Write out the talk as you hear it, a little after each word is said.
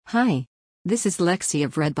Hi. This is Lexi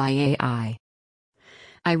of Read by AI.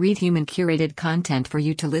 I read human-curated content for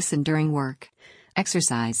you to listen during work,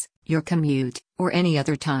 exercise, your commute, or any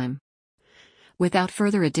other time. Without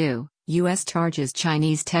further ado, U.S. charges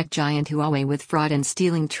Chinese tech giant Huawei with fraud and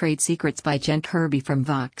stealing trade secrets by Jen Kirby from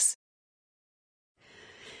Vox.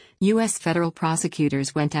 U.S. federal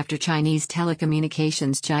prosecutors went after Chinese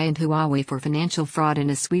telecommunications giant Huawei for financial fraud in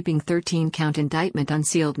a sweeping 13-count indictment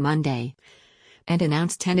unsealed Monday, and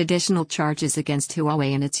announced 10 additional charges against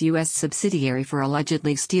Huawei and its U.S. subsidiary for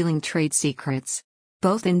allegedly stealing trade secrets.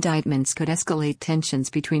 Both indictments could escalate tensions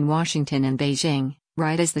between Washington and Beijing,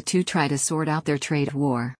 right as the two try to sort out their trade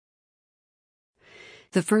war.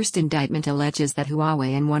 The first indictment alleges that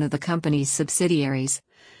Huawei and one of the company's subsidiaries,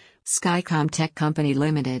 Skycom Tech Company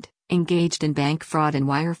Limited, engaged in bank fraud and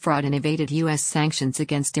wire fraud and evaded U.S. sanctions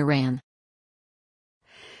against Iran.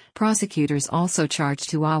 Prosecutors also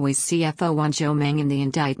charged Huawei's CFO Wanzhou Meng in the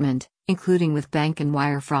indictment, including with bank and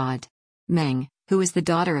wire fraud. Meng, who is the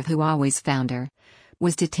daughter of Huawei's founder,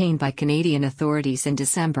 was detained by Canadian authorities in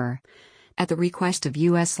December, at the request of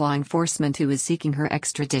U.S. law enforcement who is seeking her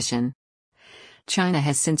extradition. China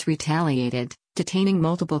has since retaliated, detaining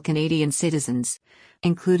multiple Canadian citizens,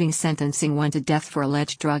 including sentencing one to death for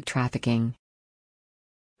alleged drug trafficking.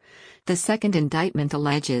 The second indictment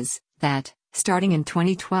alleges that, starting in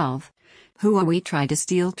 2012, Huawei tried to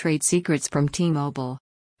steal trade secrets from T-Mobile.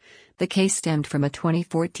 The case stemmed from a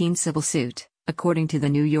 2014 civil suit, according to the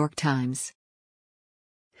New York Times.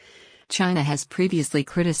 China has previously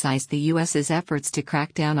criticized the U.S.'s efforts to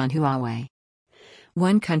crack down on Huawei.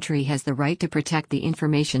 One country has the right to protect the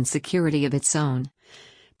information security of its own,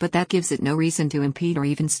 but that gives it no reason to impede or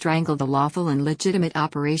even strangle the lawful and legitimate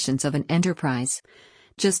operations of an enterprise,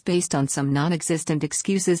 just based on some non-existent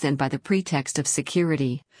excuses and by the pretext of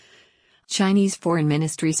security. Chinese Foreign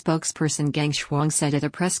Ministry spokesperson Geng Shuang said at a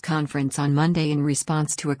press conference on Monday in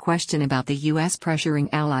response to a question about the U.S. pressuring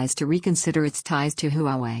allies to reconsider its ties to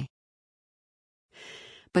Huawei.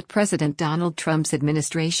 But President Donald Trump's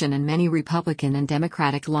administration and many Republican and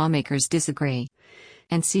Democratic lawmakers disagree,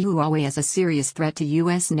 and see Huawei as a serious threat to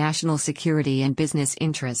U.S. national security and business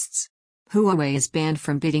interests. Huawei is banned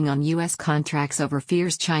from bidding on U.S. contracts over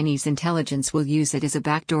fears Chinese intelligence will use it as a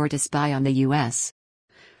backdoor to spy on the U.S.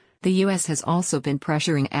 The U.S. has also been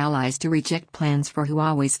pressuring allies to reject plans for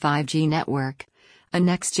Huawei's 5G network, a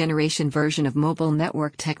next-generation version of mobile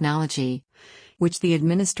network technology, which the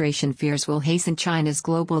administration fears will hasten China's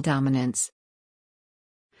global dominance.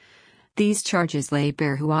 These charges lay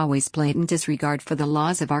bare Huawei's blatant disregard for the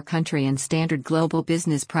laws of our country and standard global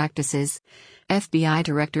business practices, FBI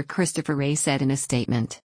Director Christopher Wray said in a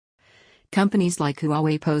statement. Companies like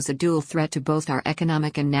Huawei pose a dual threat to both our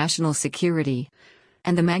economic and national security,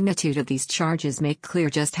 and the magnitude of these charges make clear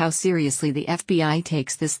just how seriously the FBI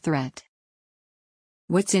takes this threat.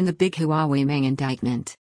 What's in the big Huawei Meng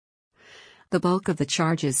indictment? The bulk of the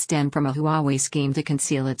charges stem from a Huawei scheme to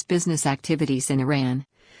conceal its business activities in Iran,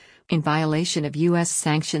 in violation of U.S.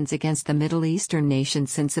 sanctions against the Middle Eastern nation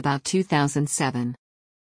since about 2007.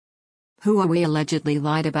 Huawei allegedly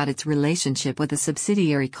lied about its relationship with a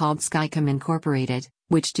subsidiary called Skycom Incorporated,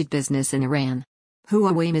 which did business in Iran.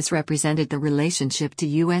 Huawei misrepresented the relationship to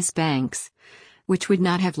U.S. banks, which would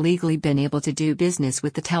not have legally been able to do business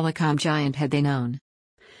with the telecom giant had they known.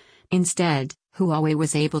 Instead, Huawei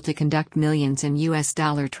was able to conduct millions in U.S.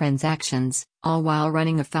 dollar transactions, all while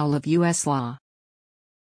running afoul of U.S. law.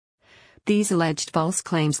 These alleged false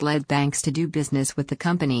claims led banks to do business with the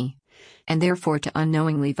company, and therefore to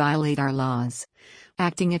unknowingly violate our laws,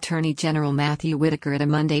 Acting Attorney General Matthew Whitaker at a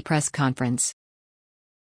Monday press conference.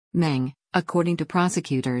 Meng, according to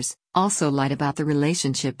prosecutors, also lied about the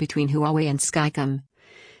relationship between Huawei and Skycom,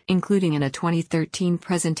 including in a 2013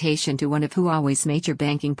 presentation to one of Huawei's major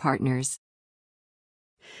banking partners.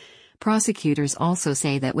 Prosecutors also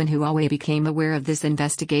say that when Huawei became aware of this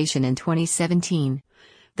investigation in 2017,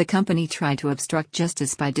 the company tried to obstruct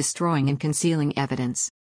justice by destroying and concealing evidence.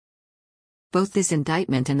 Both this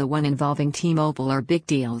indictment and the one involving T-Mobile are big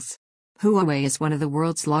deals. Huawei is one of the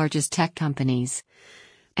world's largest tech companies,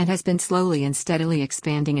 and has been slowly and steadily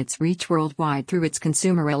expanding its reach worldwide through its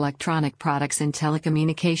consumer electronic products and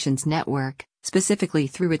telecommunications network, specifically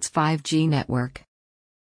through its 5G network.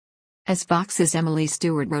 As Vox's Emily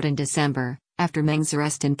Stewart wrote in December, after Meng's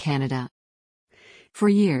arrest in Canada. For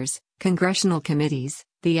years, congressional committees,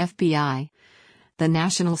 the FBI, the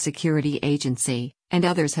National Security Agency, and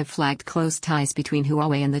others have flagged close ties between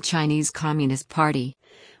Huawei and the Chinese Communist Party,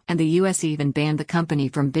 and the U.S. even banned the company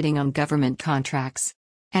from bidding on government contracts.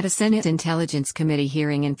 At a Senate Intelligence Committee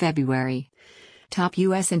hearing in February, top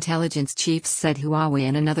U.S. intelligence chiefs said Huawei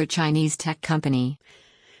and another Chinese tech company,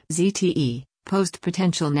 ZTE posed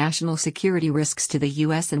potential national security risks to the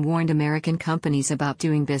U.S. and warned American companies about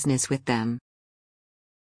doing business with them.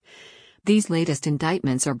 These latest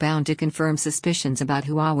indictments are bound to confirm suspicions about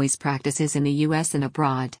Huawei's practices in the U.S. and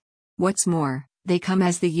abroad. What's more, they come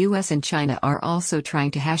as the U.S. and China are also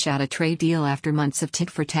trying to hash out a trade deal after months of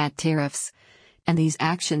tit-for-tat tariffs. And these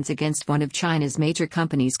actions against one of China's major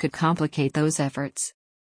companies could complicate those efforts.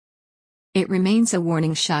 It remains a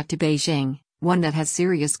warning shot to Beijing, one that has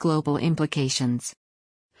serious global implications.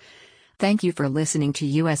 Thank you for listening to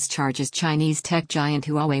U.S. charges Chinese tech giant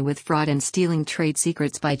Huawei with fraud and stealing trade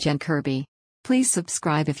secrets by Jen Kirby. Please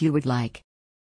subscribe if you would like.